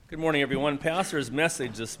Good morning, everyone. Pastor's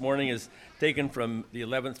message this morning is taken from the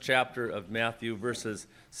 11th chapter of Matthew, verses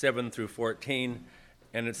 7 through 14,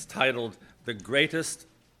 and it's titled, "The Greatest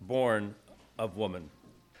Born of Woman."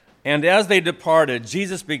 And as they departed,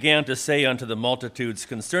 Jesus began to say unto the multitudes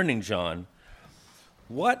concerning John,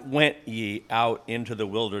 "What went ye out into the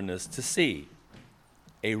wilderness to see?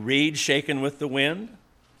 A reed shaken with the wind?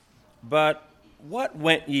 But what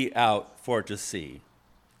went ye out for to see?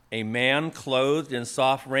 A man clothed in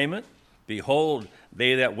soft raiment? Behold,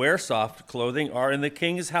 they that wear soft clothing are in the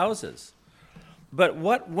king's houses. But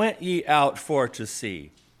what went ye out for to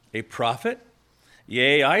see? A prophet?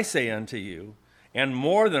 Yea, I say unto you, and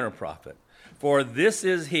more than a prophet. For this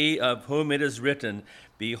is he of whom it is written,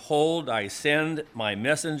 Behold, I send my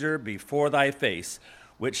messenger before thy face,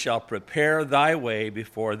 which shall prepare thy way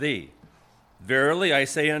before thee. Verily I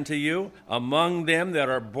say unto you, among them that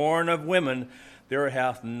are born of women, there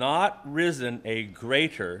hath not risen a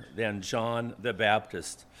greater than John the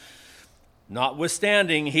Baptist.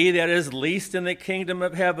 Notwithstanding, he that is least in the kingdom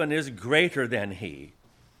of heaven is greater than he.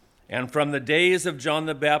 And from the days of John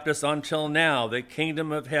the Baptist until now, the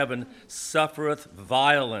kingdom of heaven suffereth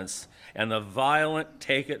violence, and the violent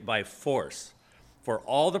take it by force. For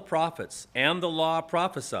all the prophets and the law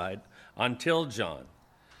prophesied until John.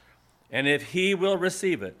 And if he will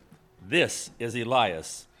receive it, this is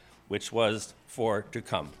Elias, which was for to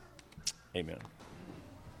come. Amen.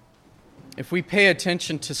 If we pay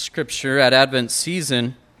attention to Scripture at Advent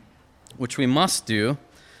season, which we must do,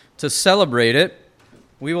 to celebrate it,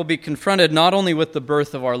 we will be confronted not only with the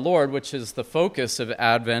birth of our Lord, which is the focus of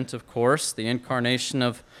Advent, of course, the incarnation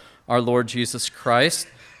of our Lord Jesus Christ,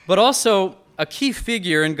 but also a key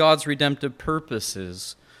figure in God's redemptive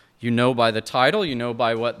purposes. You know by the title, you know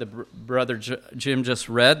by what the brother Jim just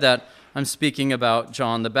read, that I'm speaking about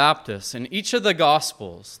John the Baptist. And each of the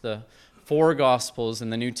Gospels, the four Gospels in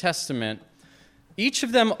the New Testament, each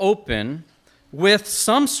of them open with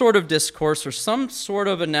some sort of discourse or some sort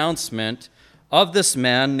of announcement of this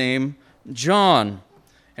man named John.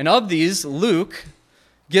 And of these, Luke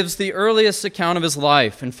gives the earliest account of his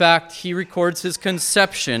life. In fact, he records his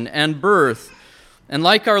conception and birth. And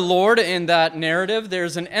like our Lord in that narrative,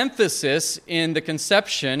 there's an emphasis in the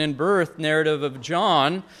conception and birth narrative of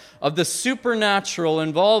John of the supernatural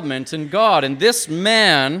involvement in God. And this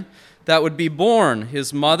man that would be born,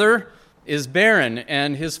 his mother is barren,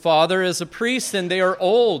 and his father is a priest, and they are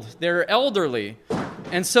old, they're elderly.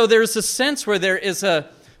 And so there's a sense where there is a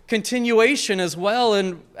continuation as well,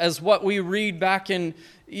 and as what we read back in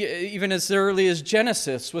even as early as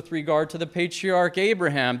Genesis with regard to the patriarch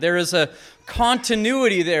Abraham. There is a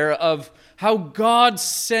continuity there of how God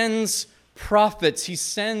sends prophets. He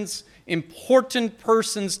sends important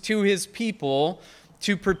persons to his people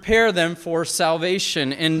to prepare them for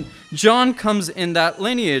salvation. And John comes in that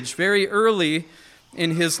lineage very early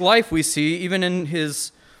in his life. We see, even in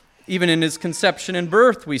his conception and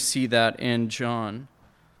birth, we see that in John.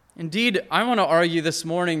 Indeed, I want to argue this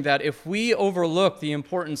morning that if we overlook the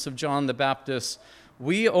importance of John the Baptist,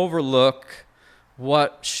 we overlook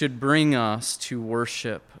what should bring us to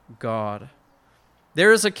worship God.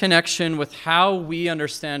 There is a connection with how we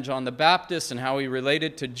understand John the Baptist and how he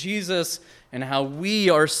related to Jesus and how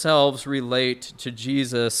we ourselves relate to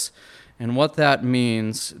Jesus, and what that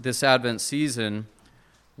means this Advent season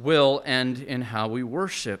will end in how we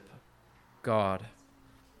worship God.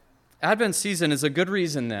 Advent season is a good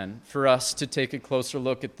reason then for us to take a closer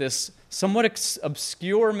look at this somewhat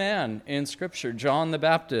obscure man in Scripture, John the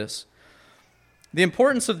Baptist. The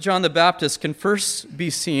importance of John the Baptist can first be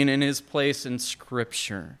seen in his place in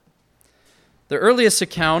Scripture. The earliest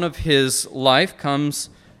account of his life comes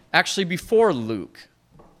actually before Luke.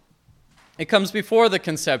 It comes before the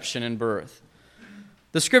conception and birth.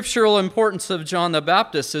 The scriptural importance of John the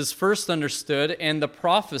Baptist is first understood in the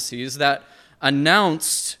prophecies that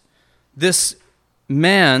announced this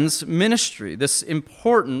man's ministry, this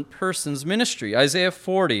important person's ministry. Isaiah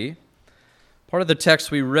 40, part of the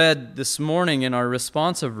text we read this morning in our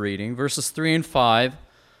responsive reading, verses 3 and 5,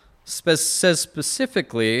 says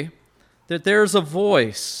specifically that there's a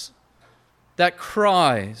voice that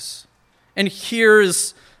cries. And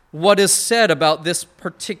here's what is said about this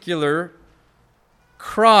particular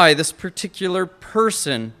cry, this particular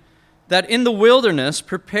person, that in the wilderness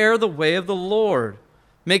prepare the way of the Lord.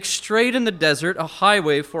 Make straight in the desert a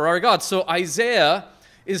highway for our God. So Isaiah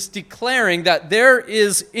is declaring that there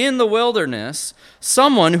is in the wilderness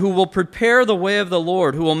someone who will prepare the way of the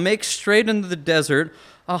Lord, who will make straight into the desert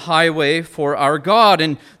a highway for our God.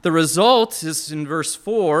 And the result is in verse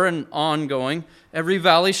 4 and ongoing. Every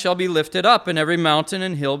valley shall be lifted up, and every mountain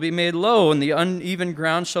and hill be made low, and the uneven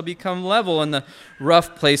ground shall become level, and the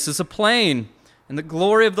rough places a plain. And the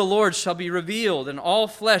glory of the Lord shall be revealed, and all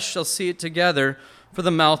flesh shall see it together, for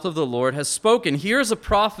the mouth of the Lord has spoken. Here's a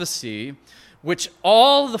prophecy which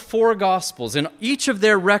all the four Gospels, in each of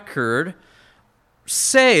their record,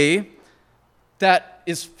 say that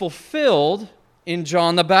is fulfilled in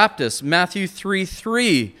John the Baptist. Matthew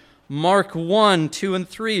 3:3, Mark 1:2 and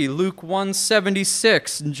 3, Luke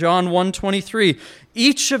 1:76, and John 1:23.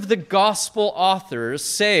 Each of the Gospel authors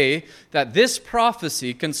say that this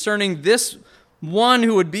prophecy concerning this one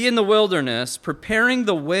who would be in the wilderness, preparing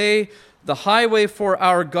the way, the highway for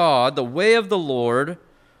our God, the way of the Lord,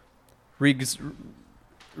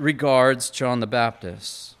 regards John the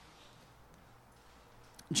Baptist.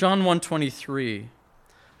 John 1:23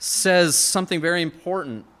 says something very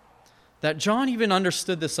important, that John even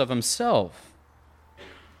understood this of himself.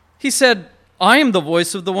 He said, I am the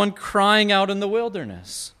voice of the one crying out in the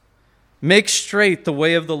wilderness. Make straight the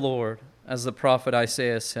way of the Lord, as the prophet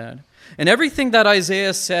Isaiah said. And everything that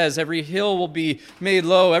Isaiah says, every hill will be made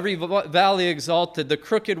low, every valley exalted, the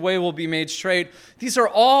crooked way will be made straight. These are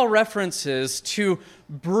all references to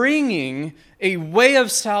bringing a way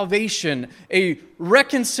of salvation, a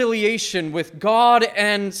reconciliation with God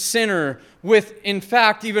and sinner, with, in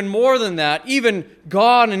fact, even more than that, even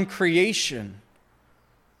God and creation.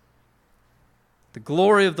 The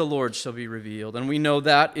glory of the Lord shall be revealed. And we know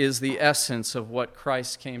that is the essence of what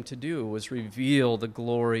Christ came to do, was reveal the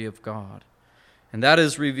glory of God. And that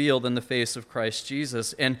is revealed in the face of Christ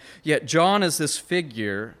Jesus. And yet John is this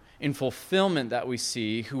figure in fulfillment that we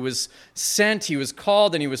see, who was sent, he was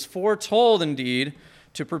called, and he was foretold indeed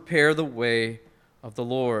to prepare the way of the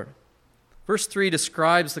Lord. Verse 3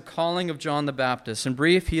 describes the calling of John the Baptist. In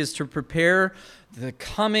brief, he is to prepare the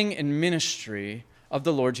coming and ministry of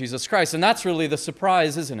the Lord Jesus Christ. And that's really the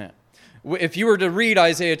surprise, isn't it? If you were to read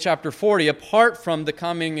Isaiah chapter 40, apart from the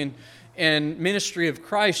coming and ministry of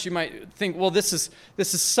Christ, you might think, well, this is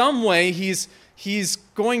some way he's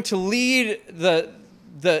going to lead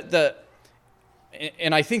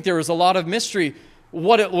and I think there was a lot of mystery,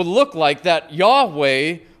 what it would look like that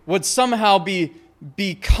Yahweh would somehow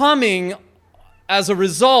be coming as a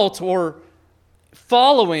result or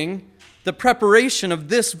following the preparation of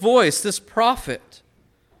this voice, this prophet.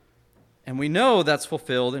 And we know that's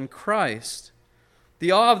fulfilled in Christ.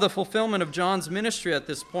 The awe of the fulfillment of John's ministry at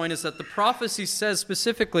this point is that the prophecy says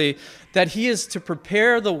specifically that he is to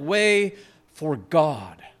prepare the way for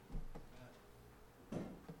God.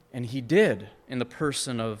 And he did in the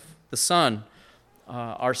person of the Son,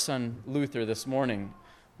 our son Luther this morning.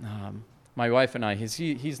 My wife and I,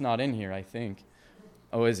 he's not in here, I think.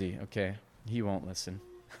 Oh, is he? Okay. He won't listen.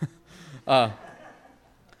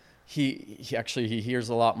 He hears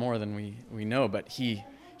a lot more than we know, but he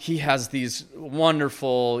has these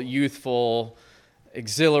wonderful, youthful,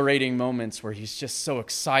 exhilarating moments where he's just so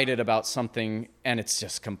excited about something and it's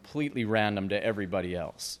just completely random to everybody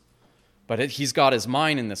else. But he's got his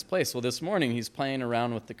mind in this place. Well, this morning he's playing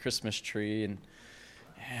around with the Christmas tree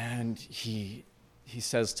and he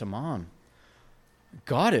says to Mom,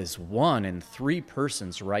 God is one in three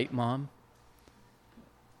persons, right, Mom?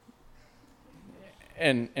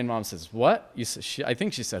 And Mom says, what? I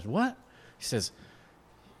think she said, what? He says,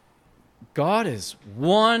 God is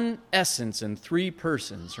one essence in three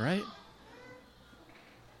persons, right?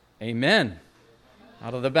 Amen.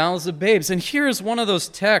 Out of the mouths of babes. And here's one of those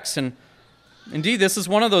texts, and indeed this is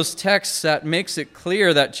one of those texts that makes it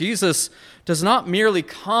clear that Jesus does not merely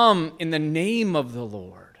come in the name of the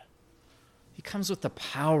Lord. He comes with the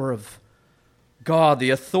power of God, the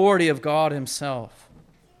authority of God himself.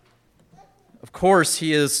 Of course,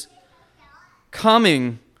 he is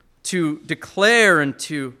coming to declare and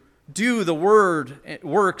to do the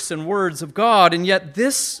works and words of God, and yet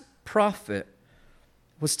this prophet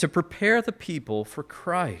was to prepare the people for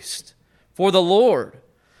Christ, for the Lord.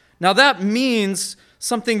 Now that means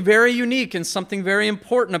something very unique and something very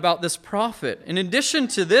important about this prophet. In addition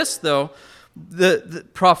to this, though, the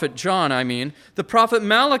prophet John, the prophet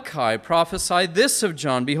Malachi prophesied this of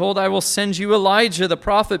John: behold, I will send you Elijah the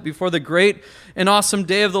prophet before the great and awesome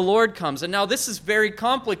day of the Lord comes. And now this is very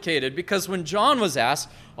complicated, because when John was asked,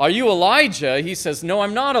 are you Elijah? He says, no,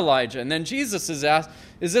 I'm not Elijah. And then Jesus is asked,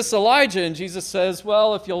 is this Elijah? And Jesus says,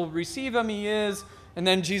 well, if you'll receive him, he is. And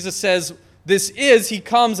then Jesus says, he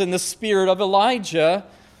comes in the spirit of Elijah.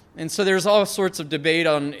 And so there's all sorts of debate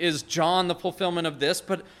on, is John the fulfillment of this?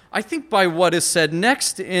 But I think by what is said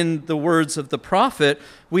next in the words of the prophet,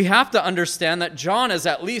 we have to understand that John is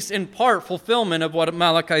at least in part fulfillment of what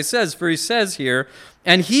Malachi says. For he says here,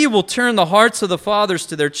 "And he will turn the hearts of the fathers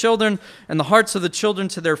to their children, and the hearts of the children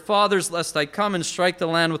to their fathers, lest I come and strike the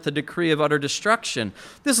land with a decree of utter destruction."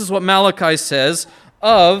 This is what Malachi says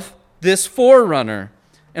of this forerunner.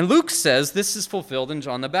 And Luke says this is fulfilled in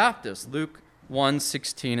John the Baptist. Luke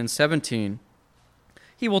 1:16 and 17.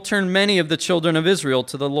 "He will turn many of the children of Israel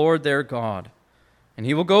to the Lord their God, and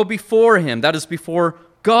he will go before him," that is before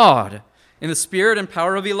God, "in the spirit and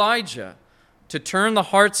power of Elijah, to turn the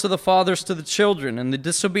hearts of the fathers to the children, and the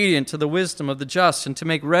disobedient to the wisdom of the just, and to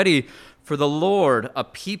make ready for the Lord a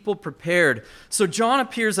people prepared." So John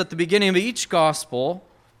appears at the beginning of each gospel,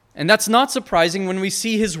 and that's not surprising when we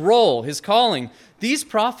see his role, his calling. These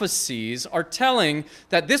prophecies are telling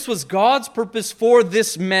that this was God's purpose for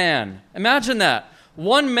this man. Imagine that.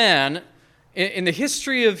 One man in the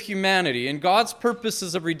history of humanity, in God's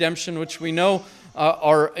purposes of redemption, which we know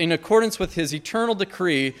are in accordance with his eternal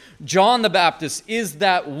decree, John the Baptist is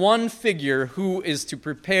that one figure who is to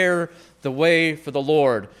prepare the way for the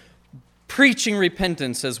Lord, preaching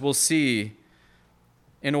repentance, as we'll see,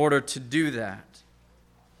 in order to do that.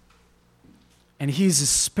 And he's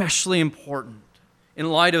especially important in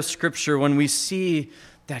light of Scripture when we see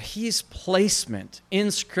that his placement in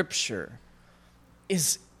Scripture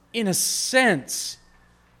is, in a sense,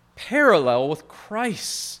 parallel with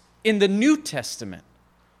Christ in the New Testament.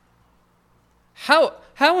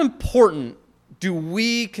 How important do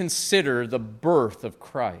we consider the birth of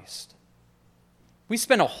Christ? We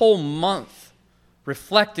spent a whole month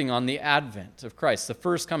reflecting on the advent of Christ, the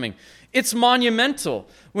first coming. It's monumental.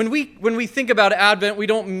 When we think about Advent, we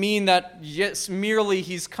don't mean that, yes, merely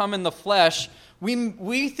he's come in the flesh.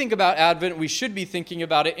 We think about Advent, we should be thinking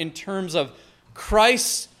about it in terms of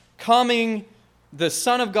Christ coming, the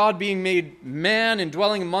Son of God being made man and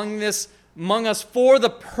dwelling among us for the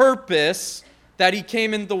purpose that he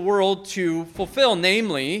came into the world to fulfill,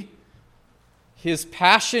 namely his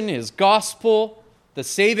passion, his gospel, the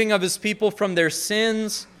saving of his people from their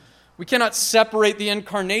sins. We cannot separate the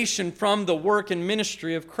incarnation from the work and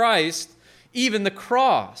ministry of Christ, even the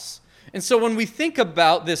cross. And so when we think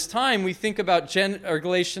about this time, we think about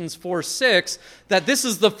Galatians 4:6, that this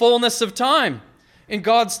is the fullness of time. In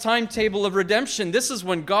God's timetable of redemption, this is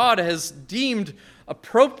when God has deemed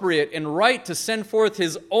appropriate and right to send forth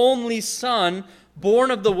his only Son,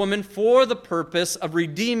 born of the woman, for the purpose of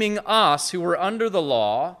redeeming us who were under the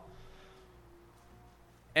law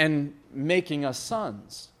and making us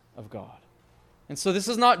sons of God. And so this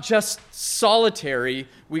is not just solitary,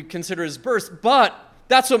 we consider his birth, but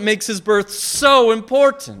that's what makes his birth so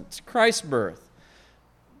important, Christ's birth.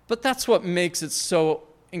 But that's what makes it so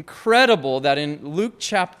incredible that in Luke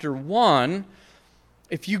chapter 1,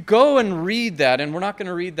 if you go and read that, and we're not going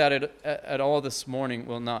to read that at all this morning,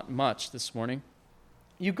 well, not much this morning.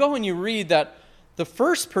 You go and you read that the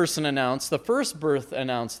first person announced, the first birth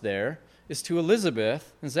announced there, is to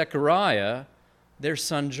Elizabeth and Zechariah, their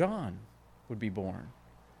son John would be born.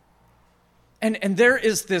 And there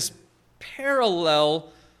is this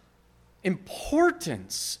parallel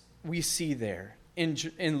importance we see there in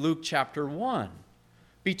Luke chapter 1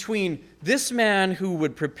 between this man who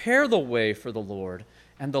would prepare the way for the Lord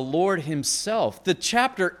and the Lord himself. The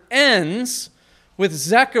chapter ends with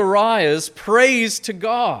Zechariah's praise to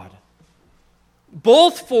God,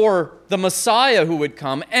 both for the Messiah who would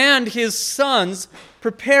come and his sons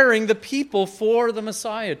preparing the people for the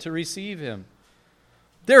Messiah to receive him.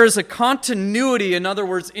 There is a continuity, in other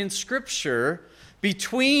words, in Scripture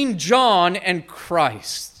between John and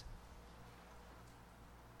Christ.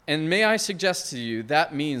 And may I suggest to you,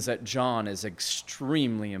 that means that John is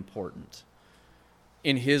extremely important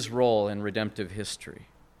in his role in redemptive history.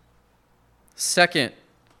 Second,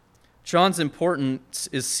 John's importance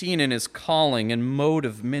is seen in his calling and mode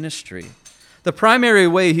of ministry. The primary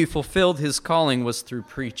way he fulfilled his calling was through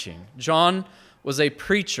preaching. John was a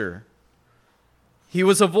preacher. He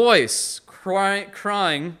was a voice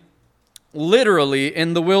crying literally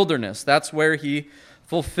in the wilderness. That's where he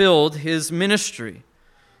fulfilled his ministry.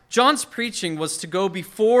 John's preaching was to go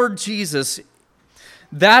before Jesus.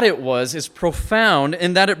 That it is profound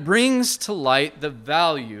in that it brings to light the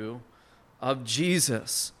value of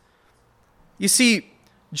Jesus. You see,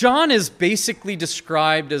 John is basically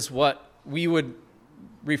described as what we would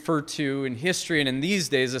refer to in history and in these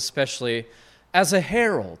days especially as a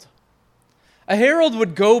herald. A herald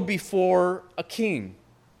would go before a king,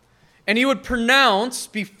 and he would pronounce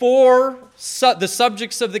before the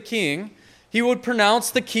subjects of the king, he would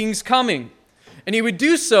pronounce the king's coming. And he would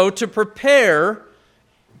do so to prepare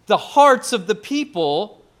the hearts of the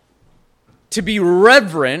people to be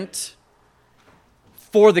reverent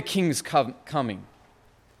for the king's coming.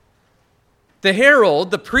 The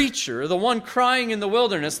herald, the preacher, the one crying in the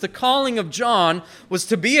wilderness, the calling of John was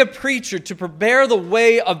to be a preacher, to prepare the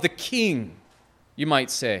way of the king, you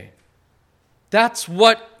might say. That's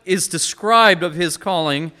what is described of his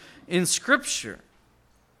calling in Scripture.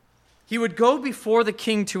 He would go before the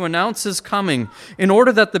king to announce his coming in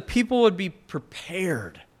order that the people would be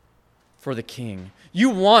prepared for the king. You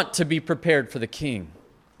want to be prepared for the king.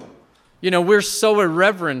 You know, we're so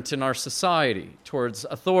irreverent in our society towards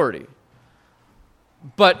authority.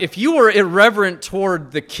 But if you were irreverent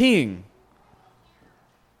toward the king,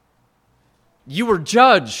 you were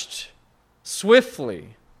judged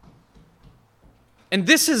swiftly. And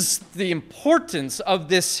this is the importance of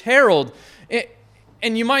this herald.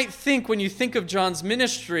 And you might think, when you think of John's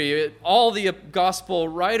ministry, all the gospel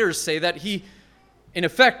writers say that he, in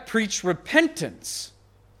effect, preached repentance.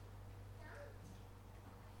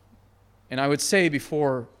 And I would say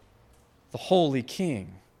before the holy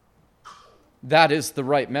king, that is the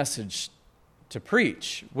right message to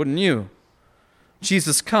preach, wouldn't you?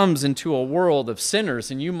 Jesus comes into a world of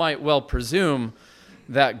sinners, and you might well presume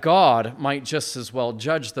that God might just as well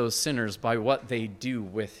judge those sinners by what they do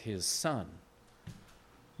with his son.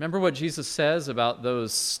 Remember what Jesus says about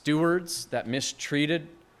those stewards that mistreated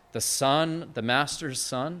the son, the master's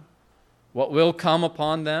son? What will come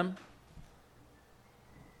upon them?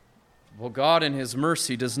 Well, God in his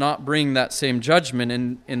mercy does not bring that same judgment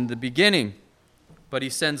in the beginning, but he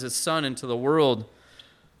sends his son into the world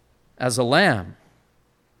as a lamb.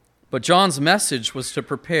 But John's message was to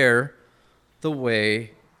prepare the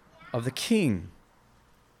way of the king.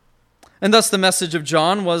 And thus the message of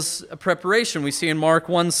John was a preparation. We see in Mark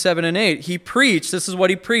 1, 7 and 8. He preached, this is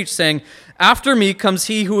what he preached, saying, "After me comes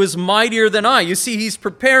he who is mightier than I." You see, he's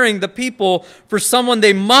preparing the people for someone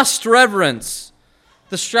they must reverence,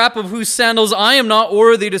 the strap of whose sandals I am not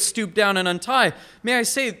worthy to stoop down and untie. May I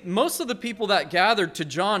say, most of the people that gathered to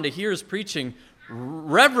John to hear his preaching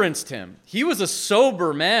reverenced him. He was a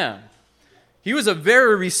sober man. He was a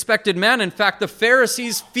very respected man. In fact, the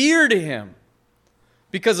Pharisees feared him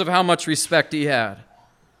because of how much respect he had.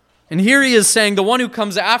 And here he is saying, the one who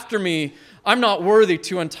comes after me, I'm not worthy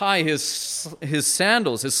to untie his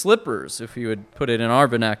sandals, his slippers, if you would put it in our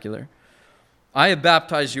vernacular. I have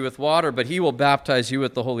baptized you with water, but he will baptize you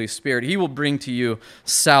with the Holy Spirit. He will bring to you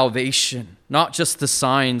salvation, not just the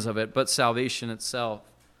signs of it, but salvation itself.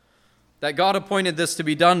 That God appointed this to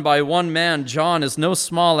be done by one man, John, is no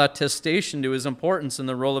small attestation to his importance in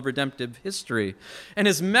the role of redemptive history. And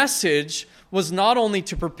his message was not only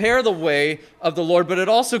to prepare the way of the Lord, but it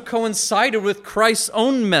also coincided with Christ's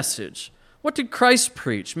own message. What did Christ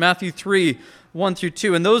preach? Matthew 3, 1 through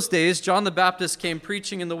 2. In those days, John the Baptist came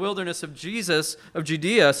preaching in the wilderness of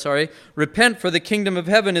Judea, repent, for the kingdom of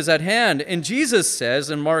heaven is at hand. And Jesus says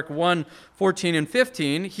in Mark 1, 14 and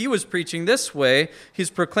 15, he was preaching this way. He's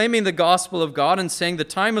proclaiming the gospel of God and saying the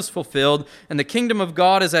time is fulfilled and the kingdom of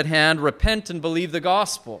God is at hand. Repent and believe the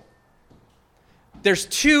gospel. There's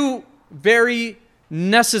two very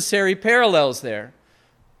necessary parallels there.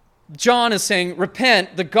 John is saying,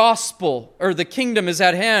 repent, the gospel, or the kingdom is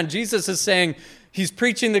at hand. Jesus is saying, he's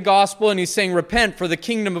preaching the gospel and he's saying, repent, for the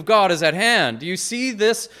kingdom of God is at hand. Do you see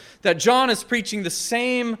this? That John is preaching the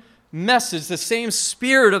same message, the same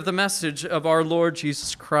spirit of the message of our Lord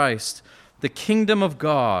Jesus Christ. The kingdom of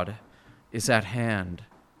God is at hand.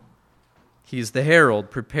 He is the herald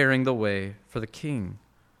preparing the way for the king.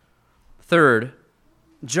 Third,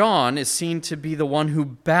 John is seen to be the one who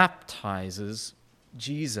baptizes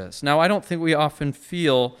Jesus. Now, I don't think we often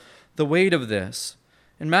feel the weight of this.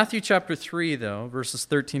 In Matthew chapter 3, though, verses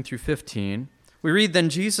 13 through 15, we read, "Then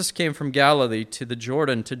Jesus came from Galilee to the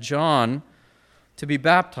Jordan to John to be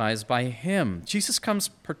baptized by him." Jesus comes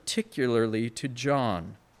particularly to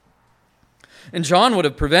John. And John would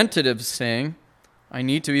have prevented him, saying, "I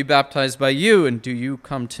need to be baptized by you, and do you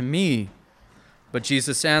come to me?" But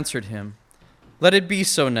Jesus answered him, "Let it be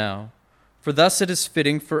so now, for thus it is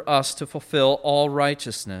fitting for us to fulfill all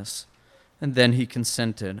righteousness." And then he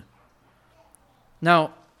consented.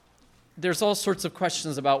 Now, there's all sorts of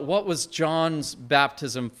questions about what was John's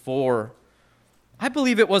baptism for. I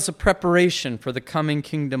believe it was a preparation for the coming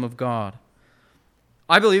kingdom of God.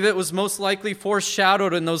 I believe it was most likely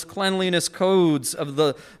foreshadowed in those cleanliness codes of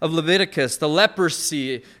Leviticus, the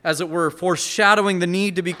leprosy, as it were, foreshadowing the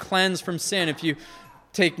need to be cleansed from sin. If you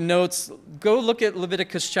take notes, go look at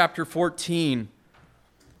Leviticus chapter 14.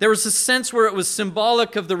 There was a sense where it was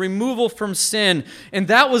symbolic of the removal from sin, and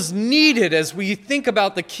that was needed as we think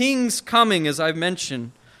about the king's coming, as I've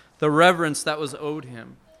mentioned, the reverence that was owed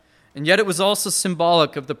him. And yet it was also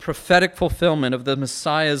symbolic of the prophetic fulfillment of the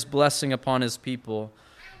Messiah's blessing upon his people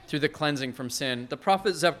through the cleansing from sin. The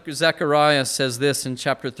prophet Zechariah says this in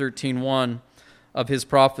chapter 13:1 of his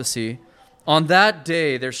prophecy. On that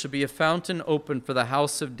day there shall be a fountain opened for the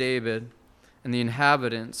house of David and the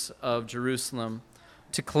inhabitants of Jerusalem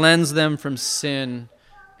to cleanse them from sin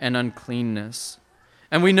and uncleanness.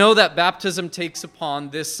 And we know that baptism takes upon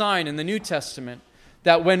this sign in the New Testament,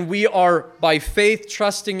 that when we are by faith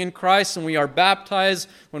trusting in Christ and we are baptized,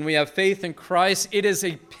 when we have faith in Christ, it is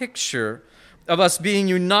a picture of us being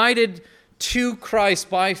united to Christ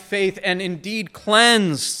by faith and indeed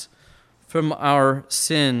cleansed from our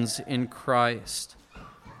sins in Christ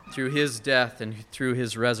through his death and through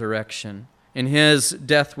his resurrection. In his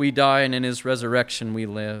death we die, and in his resurrection we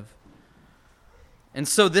live. And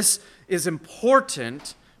so this is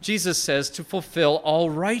important, Jesus says, to fulfill all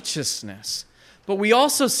righteousness. But we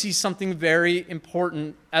also see something very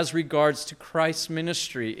important as regards to Christ's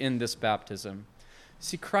ministry in this baptism.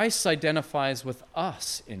 See, Christ identifies with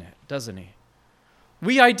us in it, doesn't he?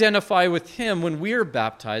 We identify with him when we are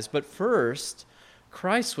baptized, but first,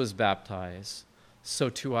 Christ was baptized, so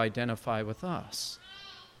to identify with us.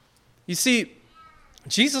 You see,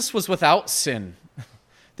 Jesus was without sin.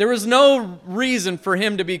 There was no reason for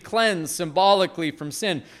him to be cleansed symbolically from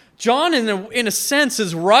sin. John, in a sense,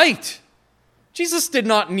 is right. Jesus did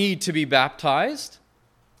not need to be baptized.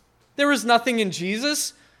 There was nothing in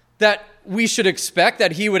Jesus that we should expect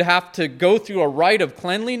that he would have to go through a rite of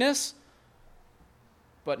cleanliness,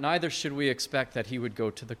 but neither should we expect that he would go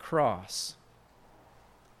to the cross.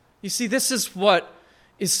 You see, this is what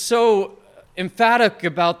is so emphatic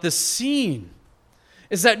about this scene,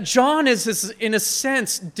 is that John is, in a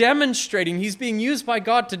sense, demonstrating, he's being used by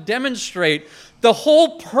God to demonstrate the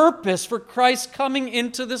whole purpose for Christ coming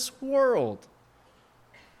into this world.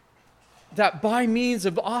 That by means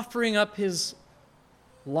of offering up his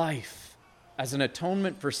life as an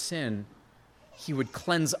atonement for sin, he would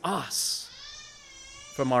cleanse us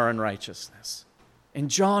from our unrighteousness. And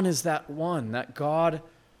John is that one that God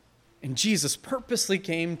and Jesus purposely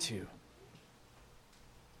came to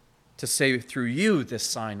say, through you this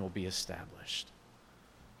sign will be established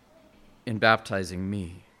in baptizing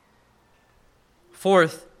me.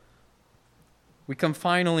 Fourth, we come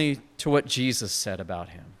finally to what Jesus said about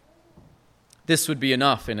him. This would be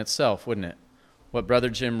enough in itself, wouldn't it? What Brother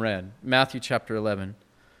Jim read, Matthew chapter 11.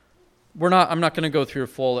 I'm not going to go through a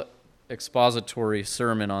full expository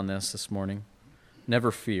sermon on this morning.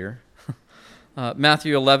 Never fear.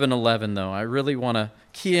 Matthew 11:11, though. I really want to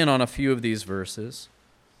key in on a few of these verses,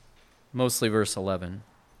 mostly verse 11.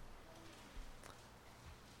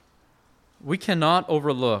 We cannot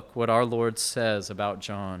overlook what our Lord says about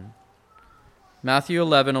John. Matthew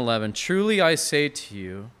 11:11, truly I say to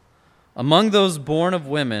you, among those born of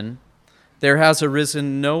women, there has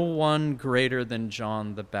arisen no one greater than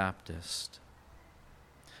John the Baptist.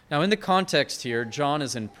 Now, in the context here, John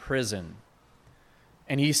is in prison,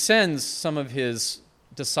 and he sends some of his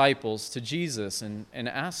disciples to Jesus and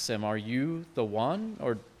asks him, are you the one,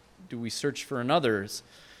 or do we search for another?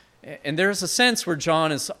 And there's a sense where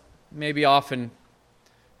John is maybe often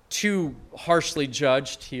too harshly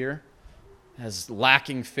judged here as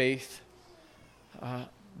lacking faith.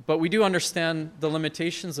 But we do understand the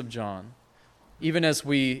limitations of John. Even as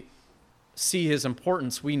we see his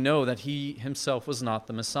importance, we know that he himself was not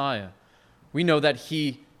the Messiah. We know that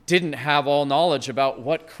he didn't have all knowledge about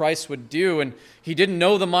what Christ would do, and he didn't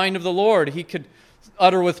know the mind of the Lord. He could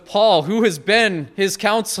utter with Paul, who has been his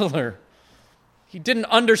counselor. He didn't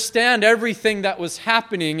understand everything that was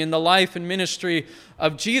happening in the life and ministry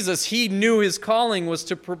of Jesus. He knew his calling was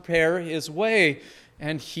to prepare his way,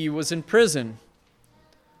 and he was in prison.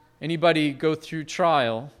 Anybody go through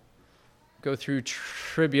trial, go through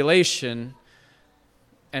tribulation,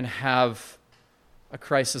 and have a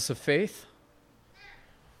crisis of faith?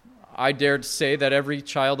 I dare to say that every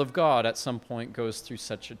child of God at some point goes through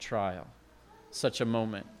such a trial, such a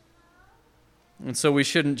moment. And so we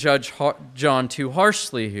shouldn't judge John too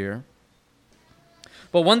harshly here.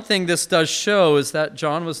 But one thing this does show is that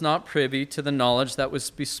John was not privy to the knowledge that was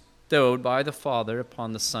bestowed by the Father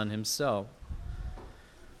upon the Son himself.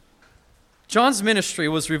 John's ministry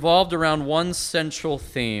was revolved around one central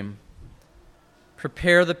theme: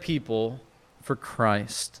 prepare the people for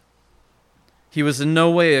Christ. He was in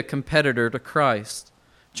no way a competitor to Christ.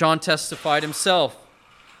 John testified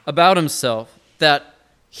about himself that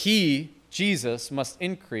he, Jesus, must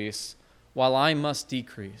increase while I must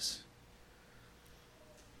decrease.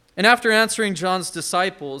 And after answering John's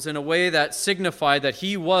disciples in a way that signified that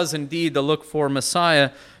he was indeed the looked-for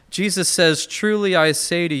Messiah, Jesus says, truly I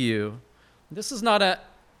say to you. This is not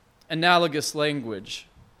analogous language.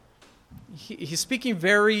 He's speaking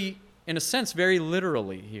in a sense, very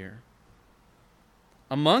literally here.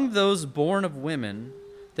 Among those born of women,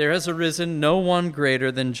 there has arisen no one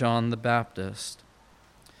greater than John the Baptist.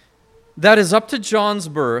 That is, up to John's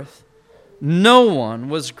birth, no one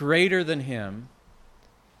was greater than him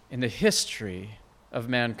in the history of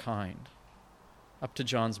mankind. Up to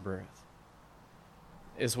John's birth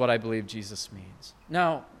is what I believe Jesus means.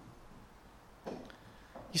 Now,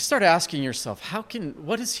 you start asking yourself,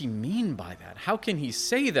 what does he mean by that? How can he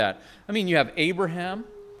say that? I mean, you have Abraham.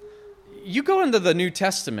 You go into the New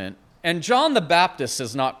Testament, and John the Baptist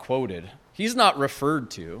is not quoted. He's not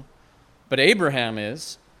referred to, but Abraham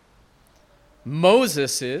is.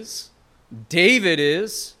 Moses is. David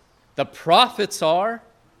is. The prophets are.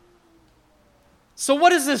 So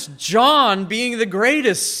what is this John being the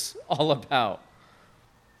greatest all about?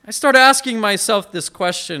 I started asking myself this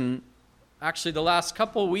question, actually the last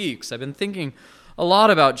couple weeks. I've been thinking a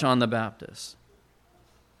lot about John the Baptist.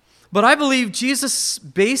 But I believe Jesus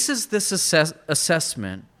bases this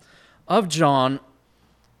assessment of John,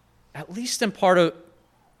 at least in part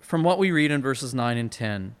from what we read in verses 9 and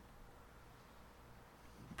 10,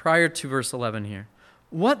 prior to verse 11 here.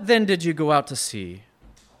 What then did you go out to see?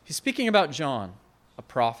 He's speaking about John. A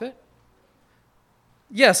prophet?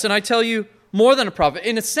 Yes, and I tell you, more than a prophet.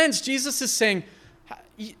 In a sense, Jesus is saying,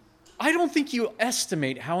 I don't think you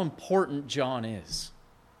estimate how important John is.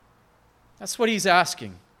 That's what he's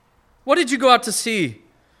asking. What did you go out to see?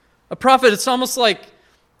 A prophet, it's almost like,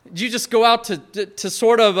 did you just go out to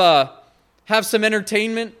sort of have some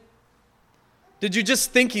entertainment? Did you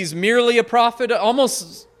just think he's merely a prophet?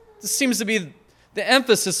 Almost seems to be the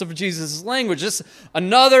emphasis of Jesus' language. Just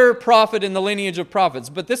another prophet in the lineage of prophets.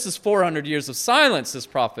 But this is 400 years of silence this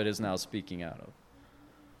prophet is now speaking out of.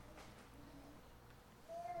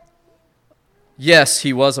 Yes,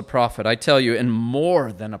 he was a prophet, I tell you, and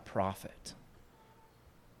more than a prophet.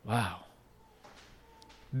 Wow.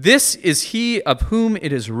 This is he of whom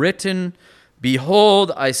it is written,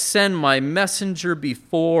 Behold, I send my messenger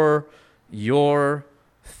before your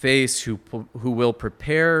face who will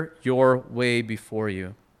prepare your way before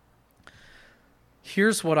you.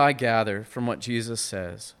 Here's what I gather from what Jesus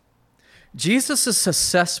says. Jesus'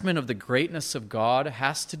 assessment of the greatness of God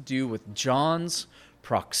has to do with John's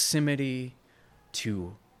proximity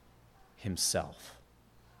to himself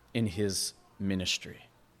in his ministry.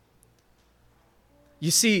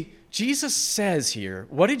 You see, Jesus says here,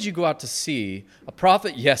 what did you go out to see? A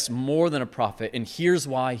prophet? Yes, more than a prophet. And here's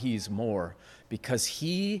why he's more. Because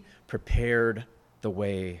he prepared the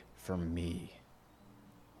way for me.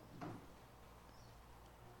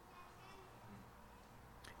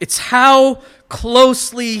 It's how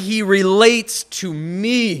closely he relates to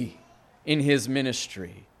me in his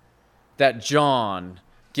ministry that John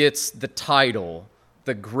gets the title,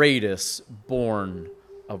 the greatest born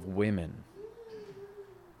of women.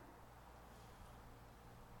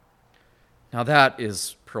 Now that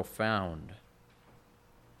is profound.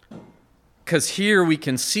 Because here we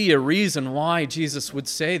can see a reason why Jesus would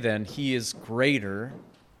say then he is greater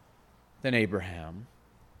than Abraham,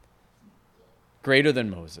 greater than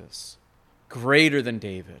Moses, greater than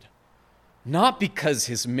David. Not because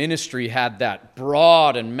his ministry had that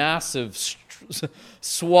broad and massive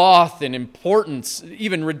swath and importance,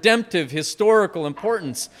 even redemptive historical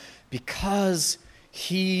importance, because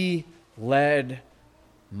he led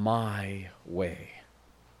my way.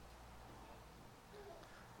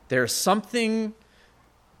 There's something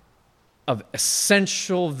of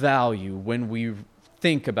essential value when we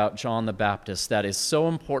think about John the Baptist that is so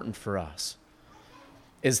important for us,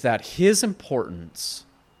 is that his importance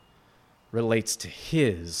relates to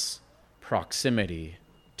his proximity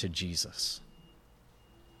to Jesus.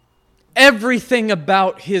 Everything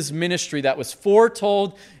about his ministry that was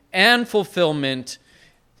foretold and fulfillment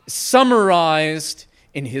summarized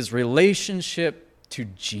in his relationship to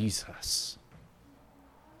Jesus.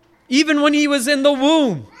 Even when he was in the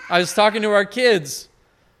womb, I was talking to our kids.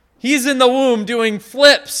 He's in the womb doing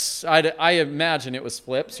flips. I imagine it was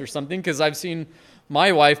flips or something because I've seen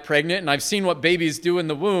my wife pregnant and I've seen what babies do in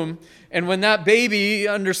the womb. And when that baby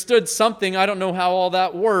understood something, I don't know how all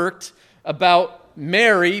that worked, about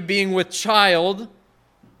Mary being with child,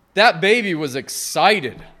 that baby was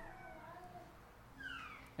excited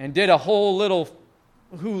and did a whole little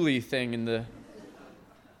hoolie thing in the...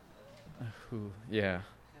 yeah.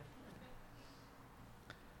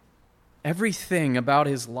 Everything about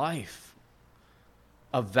his life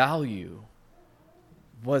of value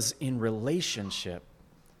was in relationship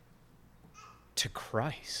to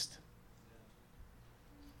Christ.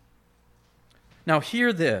 Now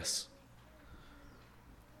hear this.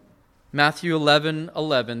 Matthew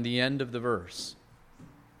 11:11, the end of the verse.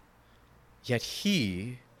 Yet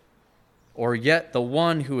the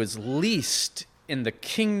one who is least in the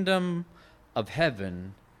kingdom of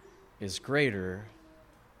heaven is greater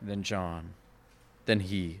than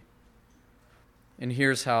he. And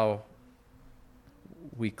here's how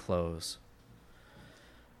we close.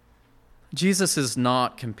 Jesus is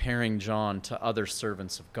not comparing John to other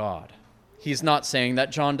servants of God. He's not saying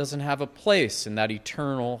that John doesn't have a place in that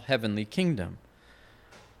eternal heavenly kingdom.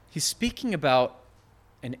 He's speaking about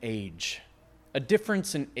an age, a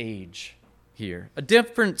difference in age here, a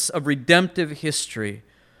difference of redemptive history.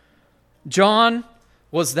 John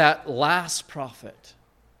was that last prophet,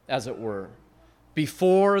 as it were,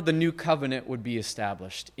 before the new covenant would be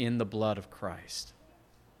established in the blood of Christ.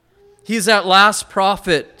 He's that last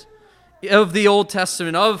prophet of the Old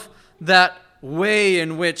Testament, of that way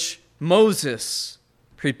in which Moses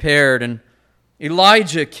prepared and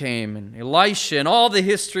Elijah came and Elisha and all the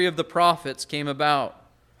history of the prophets came about.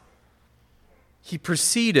 He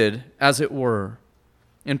preceded, as it were,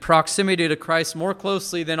 in proximity to Christ more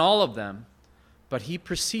closely than all of them, but he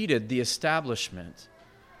preceded the establishment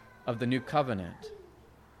of the new covenant.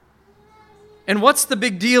 And what's the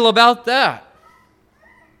big deal about that?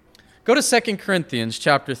 Go to 2 Corinthians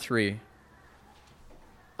chapter 3.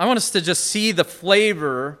 I want us to just see the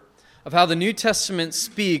flavor of how the New Testament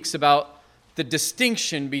speaks about the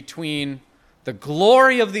distinction between the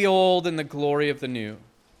glory of the old and the glory of the new.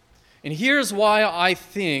 And here's why I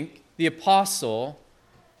think the apostle,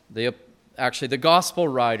 the gospel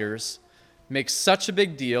writers, make such a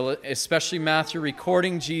big deal, especially Matthew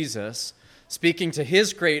recording Jesus, speaking to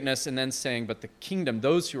his greatness and then saying, but the kingdom,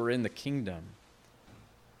 those who are in the kingdom,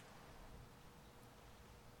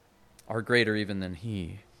 are greater even than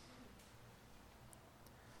he.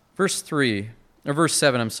 Verse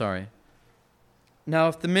 7, Now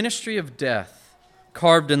if the ministry of death,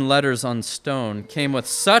 carved in letters on stone, came with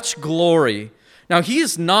such glory. Now he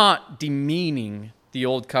is not demeaning the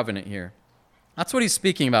old covenant here. That's what he's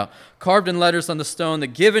speaking about. Carved in letters on the stone, the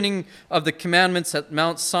giving of the commandments at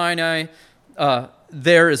Mount Sinai,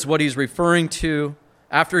 there is what he's referring to.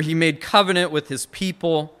 After he made covenant with his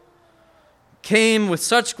people, came with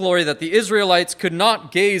such glory that the Israelites could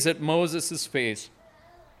not gaze at Moses' face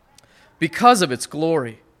because of its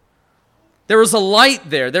glory. There was a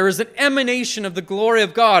light there. There was an emanation of the glory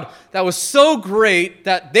of God that was so great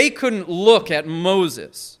that they couldn't look at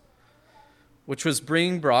Moses, which was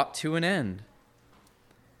being brought to an end.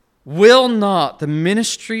 Will not the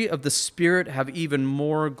ministry of the Spirit have even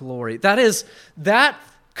more glory? That is, that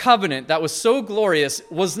covenant that was so glorious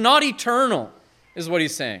was not eternal, is what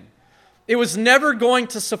he's saying. It was never going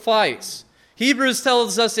to suffice. Hebrews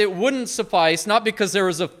tells us it wouldn't suffice, not because there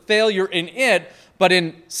was a failure in it, but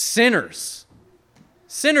in sinners.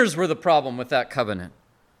 Sinners were the problem with that covenant.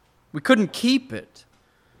 We couldn't keep it.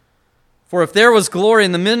 For if there was glory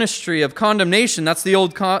in the ministry of condemnation, that's the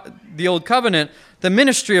old covenant, the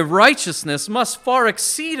ministry of righteousness must far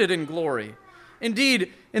exceed it in glory.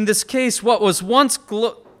 Indeed, in this case, what once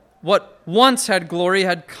had glory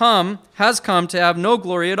has come to have no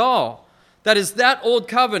glory at all. That is, that old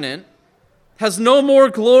covenant has no more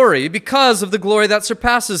glory because of the glory that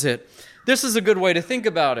surpasses it. This is a good way to think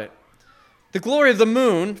about it. The glory of the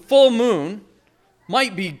moon, full moon,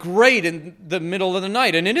 might be great in the middle of the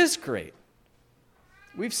night, and it is great.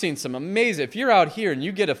 We've seen some amazing, if you're out here and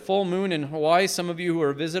you get a full moon in Hawaii, some of you who are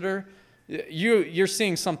a visitor, you're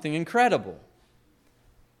seeing something incredible.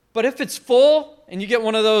 But if it's full and you get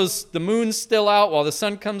one of those, the moon's still out while the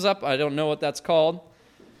sun comes up, I don't know what that's called,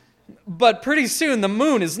 but pretty soon the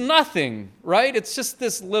moon is nothing, right? It's just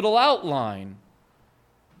this little outline.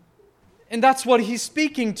 And that's what he's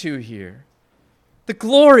speaking to here. The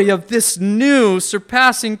glory of this new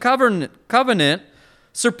surpassing covenant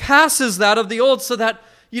surpasses that of the old, so that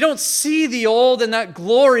you don't see the old in that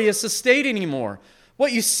glorious estate anymore.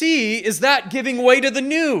 What you see is that giving way to the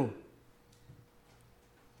new.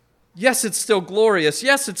 Yes, it's still glorious.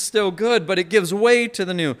 Yes, it's still good, but it gives way to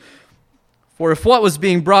the new. For if what was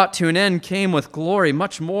being brought to an end came with glory,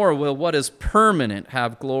 much more will what is permanent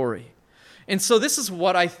have glory. And so this is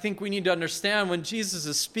what I think we need to understand when Jesus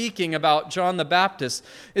is speaking about John the Baptist,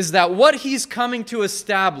 is that what he's coming to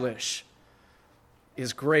establish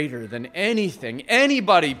is greater than anything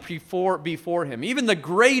anybody before him, even the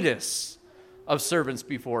greatest of servants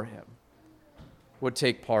before him, would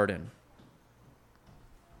take part in.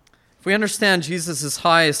 If we understand Jesus'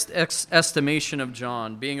 highest estimation of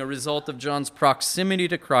John being a result of John's proximity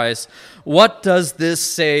to Christ, what does this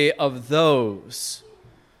say of those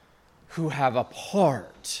who have a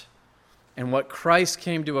part in what Christ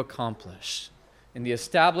came to accomplish in the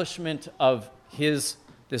establishment of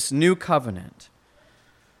this new covenant,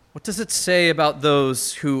 what does it say about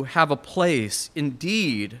those who have a place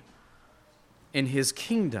indeed in his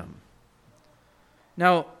kingdom?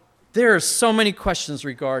 Now, there are so many questions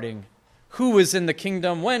regarding who is in the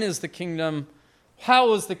kingdom, when is the kingdom,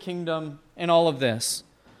 how is the kingdom, and all of this.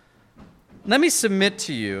 Let me submit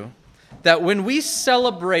to you that when we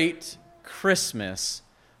celebrate Christmas,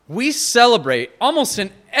 we celebrate almost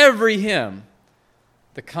in every hymn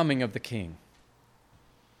the coming of the King.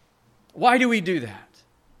 Why do we do that?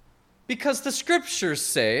 Because the scriptures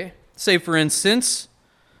say for instance,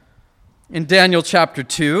 in Daniel chapter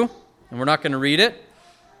 2, and we're not going to read it,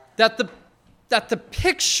 that the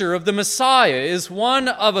picture of the Messiah is one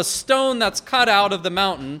of a stone that's cut out of the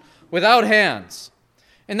mountain without hands.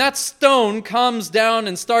 And that stone comes down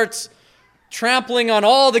and starts trampling on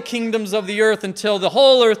all the kingdoms of the earth until the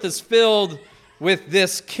whole earth is filled with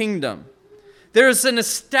this kingdom. There's an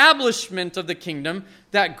establishment of the kingdom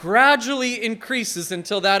that gradually increases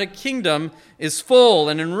until that kingdom is full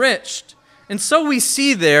and enriched. And so we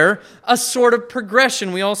see there a sort of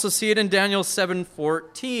progression. We also see it in Daniel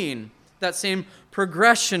 7:14, that same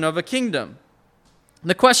progression of a kingdom.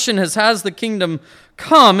 The question has the kingdom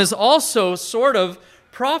come is also sort of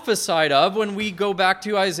prophesied of when we go back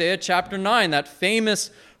to Isaiah chapter 9, that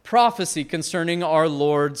famous prophecy concerning our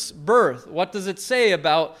Lord's birth. What does it say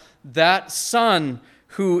about that Son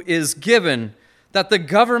who is given? That the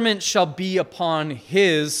government shall be upon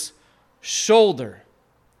his shoulder.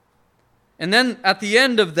 And then at the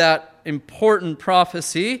end of that important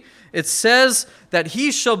prophecy, it says that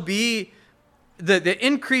he shall be the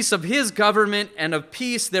increase of his government and of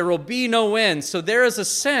peace, there will be no end. So there is a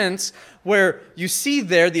sense where you see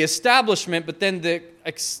there the establishment, but then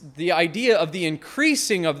the idea of the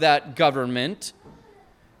increasing of that government.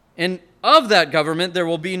 And of that government there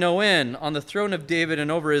will be no end on the throne of David and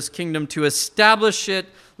over his kingdom to establish it,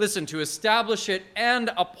 to establish it and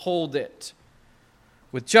uphold it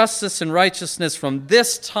with justice and righteousness from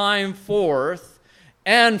this time forth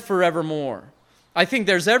and forevermore. I think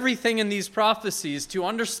there's everything in these prophecies to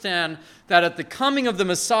understand that at the coming of the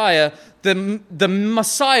Messiah, the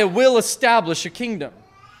Messiah will establish a kingdom.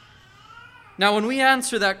 Now, when we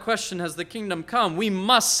answer that question, has the kingdom come, we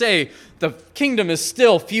must say the kingdom is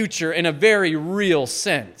still future in a very real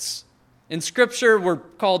sense. In Scripture, we're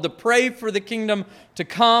called to pray for the kingdom to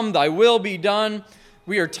come, thy will be done.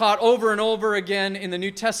 We are taught over and over again in the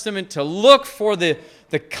New Testament to look for the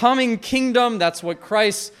coming kingdom. That's what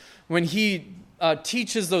Christ, when he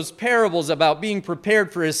teaches those parables about being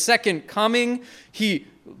prepared for his second coming, he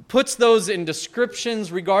puts those in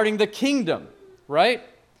descriptions regarding the kingdom, right?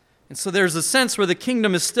 And so there's a sense where the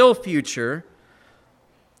kingdom is still future.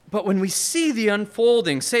 But when we see the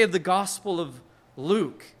unfolding, say of the Gospel of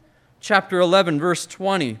Luke, chapter 11, verse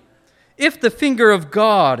 20, if the finger of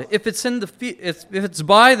God, if it's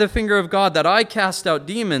by the finger of God that I cast out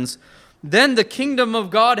demons, then the kingdom of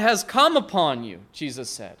God has come upon you, Jesus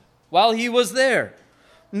said, while he was there.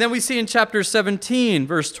 And then we see in chapter 17,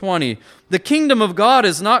 verse 20, the kingdom of God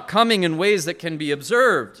is not coming in ways that can be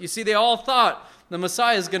observed. You see, they all thought the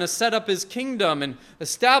Messiah is going to set up his kingdom and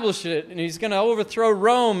establish it, and he's going to overthrow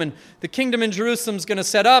Rome, and the kingdom in Jerusalem is going to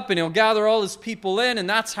set up, and he'll gather all his people in, and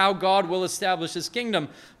that's how God will establish his kingdom.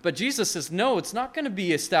 But Jesus says, no, it's not going to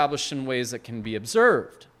be established in ways that can be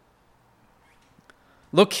observed.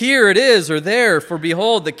 Look, here it is, or there, for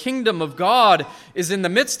behold, the kingdom of God is in the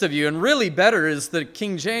midst of you. And really better is the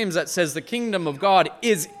King James that says the kingdom of God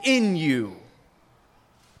is in you.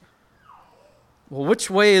 Well, which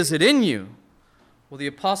way is it in you? Well, the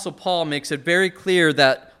Apostle Paul makes it very clear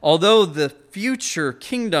that although the future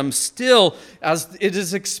kingdom still, as it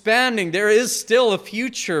is expanding, there is still a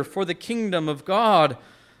future for the kingdom of God.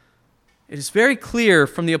 It is very clear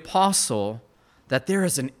from the Apostle that there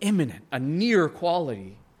is an imminent, a near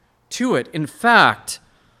quality to it. In fact,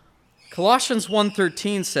 Colossians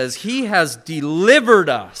 1:13 says, he has delivered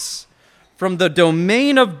us from the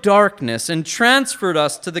domain of darkness and transferred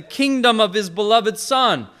us to the kingdom of his beloved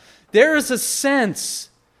Son. There is a sense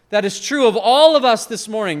that is true of all of us this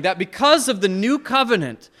morning, that because of the new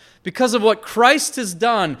covenant, because of what Christ has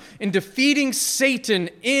done in defeating Satan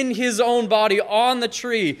in his own body on the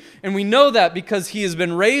tree, and we know that because he has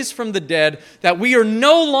been raised from the dead, that we are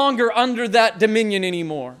no longer under that dominion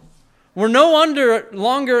anymore. We're no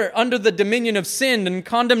longer under the dominion of sin and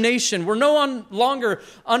condemnation. We're no longer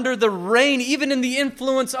under the reign, even in the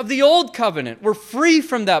influence of the old covenant. We're free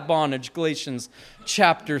from that bondage, Galatians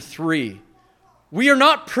chapter 3. We are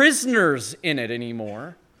not prisoners in it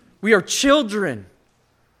anymore. We are children.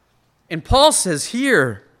 And Paul says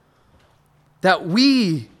here that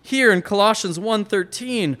we here in Colossians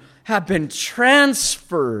 1:13 have been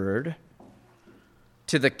transferred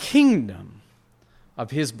to the kingdom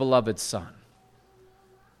of his beloved Son.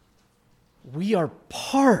 We are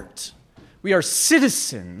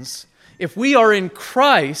citizens, if we are in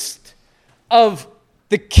Christ, of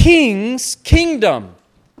the King's kingdom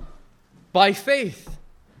by faith.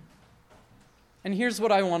 And here's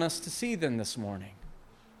what I want us to see then this morning.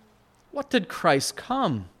 What did Christ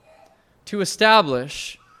come to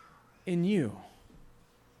establish in you?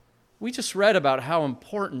 We just read about how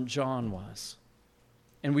important John was.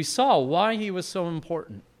 And we saw why he was so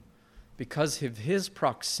important. Because of his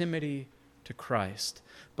proximity to Christ.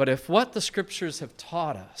 But if what the Scriptures have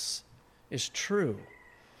taught us is true,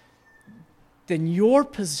 then your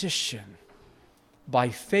position by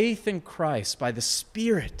faith in Christ, by the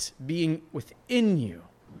Spirit being within you,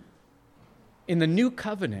 in the new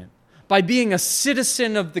covenant, by being a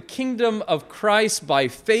citizen of the kingdom of Christ, by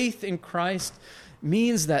faith in Christ,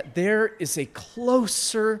 means that there is a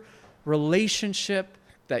closer relationship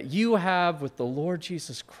that you have with the Lord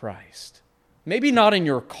Jesus Christ. Maybe not in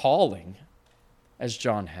your calling, as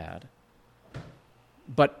John had,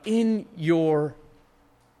 but in your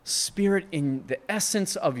spirit, in the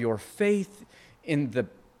essence of your faith, in the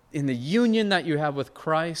union that you have with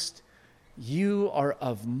Christ, you are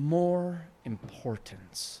of more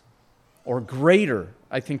importance, or greater,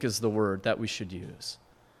 I think is the word that we should use,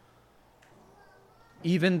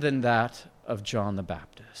 even than that of John the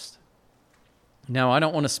Baptist. Now, I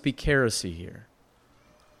don't want to speak heresy here,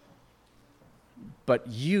 but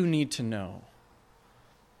you need to know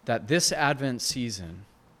that this Advent season,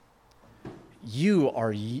 you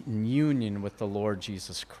are in union with the Lord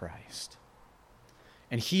Jesus Christ.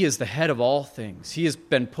 And he is the head of all things. He has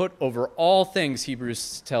been put over all things,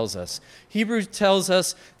 Hebrews tells us. Hebrews tells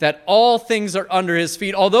us that all things are under his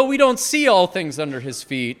feet, although we don't see all things under his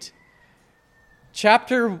feet.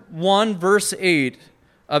 Chapter 1, verse 8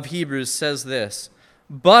 of Hebrews says this,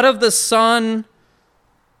 "But of the Son,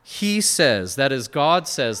 he says," that is, God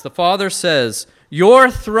says, the Father says,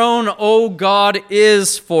 "Your throne, O God,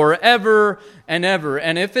 is forever and ever."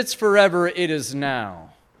 And if it's forever, it is now.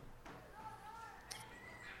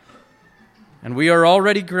 And we are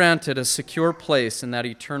already granted a secure place in that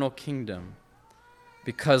eternal kingdom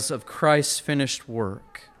because of Christ's finished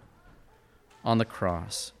work on the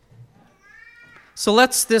cross. So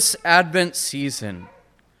let's this Advent season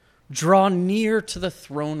draw near to the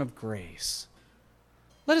throne of grace.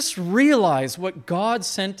 Let us realize what God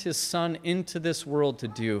sent his Son into this world to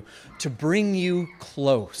do, to bring you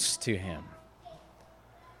close to him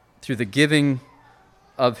through the giving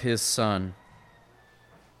of his Son.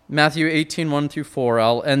 Matthew 18, 1-4,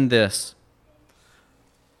 I'll end this.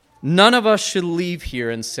 None of us should leave here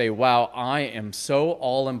and say, wow, I am so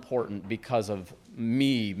all-important because of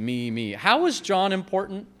me. How was John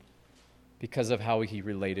important? Because of how he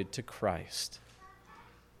related to Christ.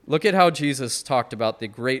 Look at how Jesus talked about the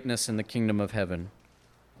greatness in the kingdom of heaven.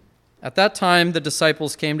 At that time, the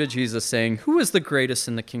disciples came to Jesus saying, "Who is the greatest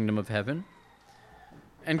in the kingdom of heaven?"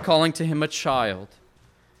 And calling to him a child,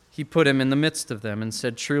 he put him in the midst of them and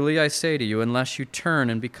said, "Truly I say to you, unless you turn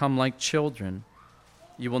and become like children,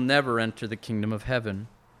 you will never enter the kingdom of heaven.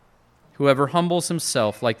 Whoever humbles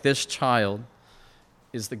himself like this child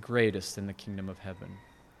is the greatest in the kingdom of heaven."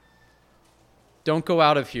 Don't go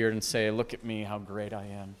out of here and say, "Look at me, how great I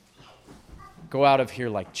am." Go out of here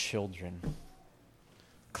like children.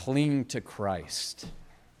 Cling to Christ.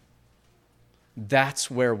 That's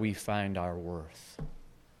where we find our worth.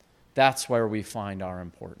 That's where we find our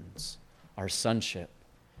importance. Our sonship,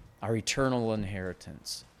 our eternal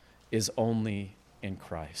inheritance is only in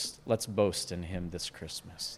Christ. Let's boast in him this Christmas.